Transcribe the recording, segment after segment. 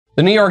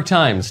The New York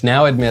Times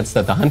now admits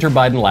that the Hunter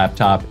Biden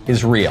laptop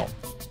is real.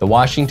 The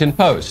Washington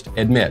Post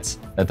admits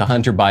that the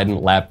Hunter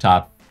Biden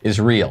laptop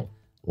is real.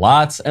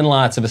 Lots and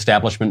lots of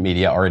establishment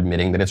media are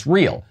admitting that it's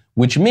real,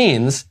 which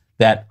means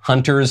that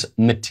Hunter's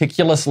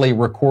meticulously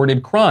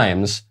recorded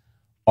crimes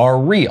are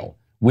real,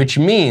 which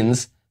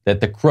means that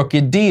the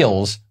crooked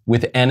deals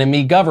with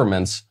enemy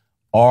governments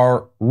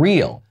are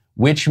real,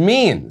 which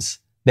means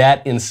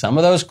that in some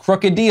of those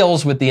crooked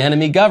deals with the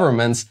enemy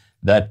governments,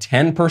 the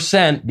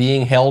 10%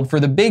 being held for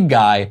the big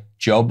guy,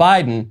 Joe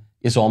Biden,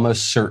 is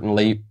almost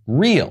certainly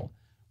real,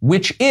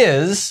 which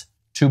is,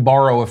 to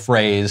borrow a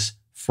phrase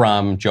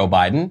from Joe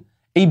Biden,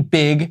 a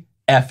big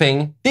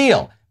effing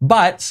deal.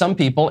 But some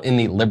people in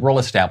the liberal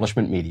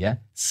establishment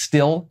media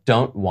still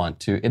don't want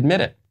to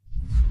admit it.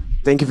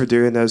 Thank you for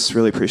doing this.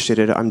 Really appreciate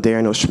it. I'm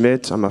Daniel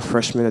Schmidt. I'm a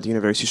freshman at the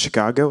University of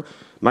Chicago.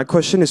 My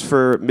question is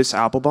for Ms.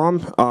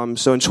 Applebaum.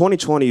 So in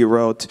 2020, you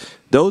wrote,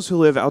 "Those who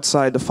live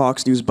outside the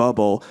Fox News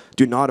bubble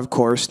do not, of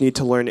course, need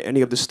to learn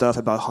any of the stuff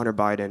about Hunter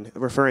Biden,"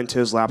 referring to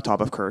his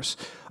laptop, of course.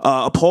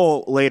 A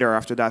poll later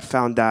after that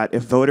found that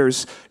if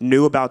voters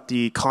knew about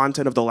the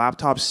content of the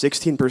laptop,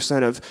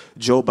 16% of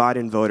Joe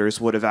Biden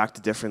voters would have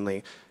acted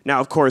differently. Now,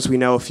 of course, we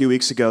know a few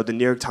weeks ago, the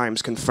New York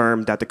Times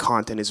confirmed that the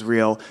content is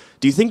real.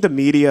 Do you think the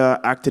media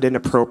acted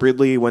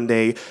inappropriately when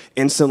they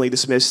instantly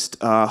dismissed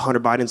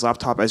Hunter Biden's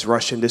laptop as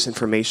Russian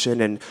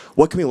disinformation? And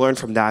what can we learn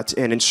from that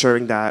in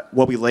ensuring that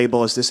what we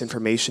label as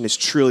disinformation is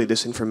truly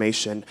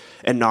disinformation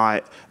and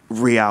not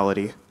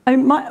reality? I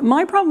mean,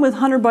 my problem with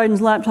Hunter Biden's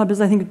laptop is,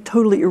 I think,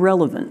 totally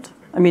irrelevant.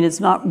 I mean, it's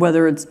not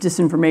whether it's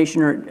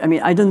disinformation or, I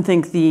mean, I don't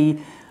think the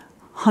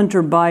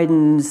Hunter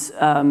Biden's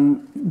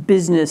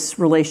business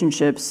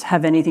relationships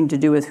have anything to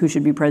do with who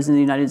should be president of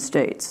the United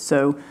States.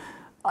 So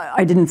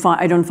I don't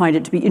find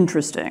it to be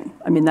interesting.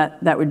 I mean,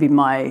 that would be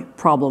my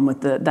problem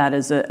with that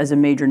as a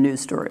major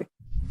news story.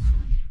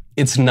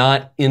 It's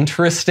not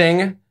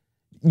interesting.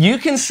 You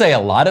can say a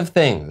lot of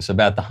things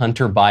about the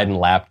Hunter Biden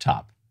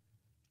laptop,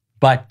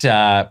 but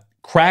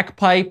crack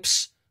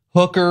pipes,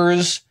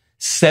 hookers,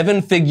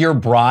 seven-figure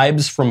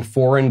bribes from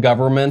foreign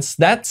governments,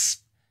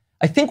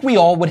 I think we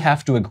all would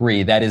have to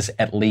agree that is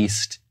at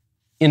least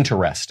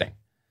interesting.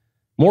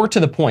 More to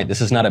the point,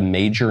 this is not a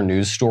major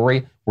news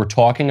story. We're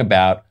talking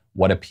about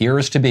what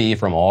appears to be,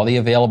 from all the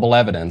available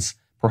evidence,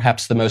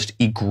 perhaps the most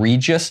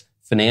egregious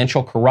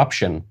financial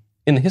corruption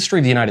in the history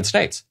of the United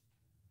States.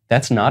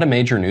 That's not a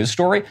major news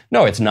story?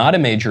 No, it's not a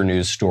major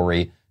news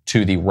story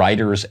to the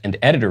writers and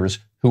editors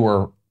who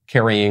are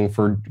carrying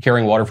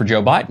water for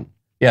Joe Biden.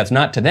 Yeah, it's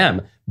not to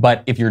them.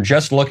 But if you're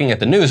just looking at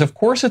the news, of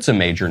course it's a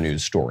major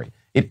news story.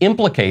 It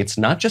implicates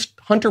not just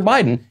Hunter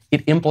Biden,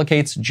 it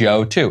implicates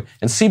Joe too.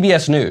 And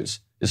CBS News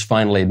is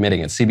finally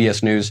admitting it.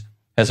 CBS News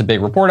has a big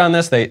report on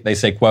this. They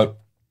say, quote,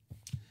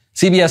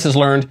 CBS has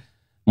learned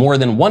more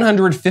than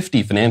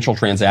 150 financial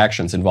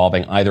transactions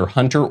involving either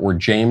Hunter or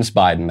James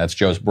Biden, that's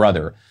Joe's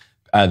brother,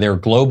 their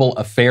global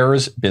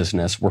affairs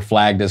business, were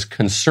flagged as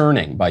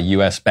concerning by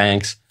U.S.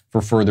 banks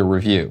for further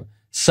review.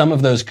 Some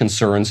of those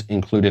concerns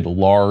included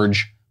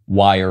large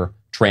wire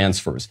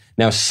transfers.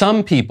 Now,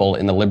 some people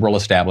in the liberal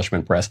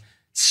establishment press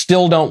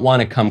still don't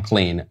want to come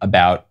clean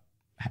about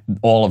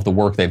all of the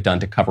work they've done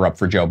to cover up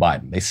for Joe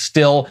Biden. They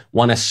still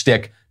want to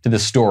stick to the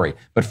story.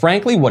 But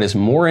frankly, what is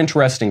more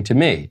interesting to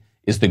me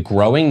is the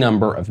growing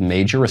number of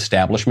major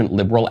establishment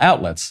liberal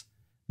outlets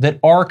that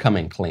are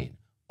coming clean,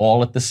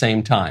 all at the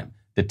same time.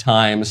 The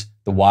Times,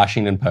 the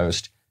Washington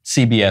Post,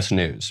 CBS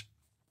News.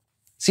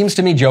 Seems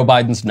to me Joe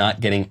Biden's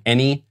not getting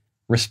any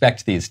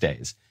respect these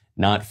days.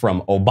 Not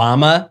from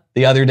Obama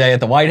the other day at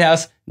the White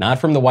House, not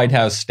from the White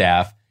House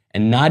staff,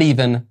 and not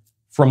even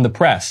from the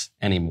press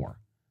anymore.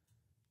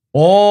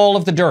 All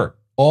of the dirt,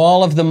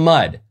 all of the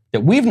mud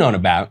that we've known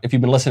about, if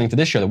you've been listening to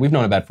this show, that we've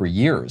known about for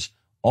years,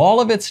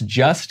 all of it's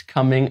just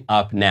coming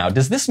up now.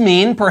 Does this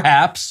mean,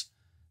 perhaps,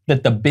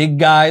 that the big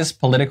guy's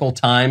political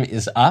time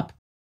is up?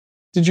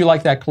 Did you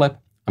like that clip?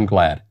 I'm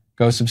glad.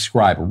 Go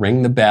subscribe,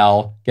 ring the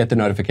bell, get the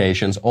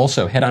notifications.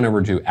 Also, head on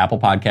over to Apple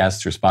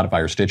Podcasts or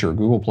Spotify or Stitcher or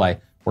Google Play,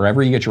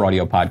 wherever you get your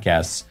audio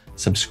podcasts.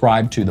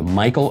 Subscribe to The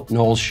Michael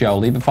Knowles Show.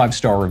 Leave a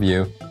 5-star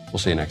review. We'll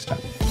see you next time.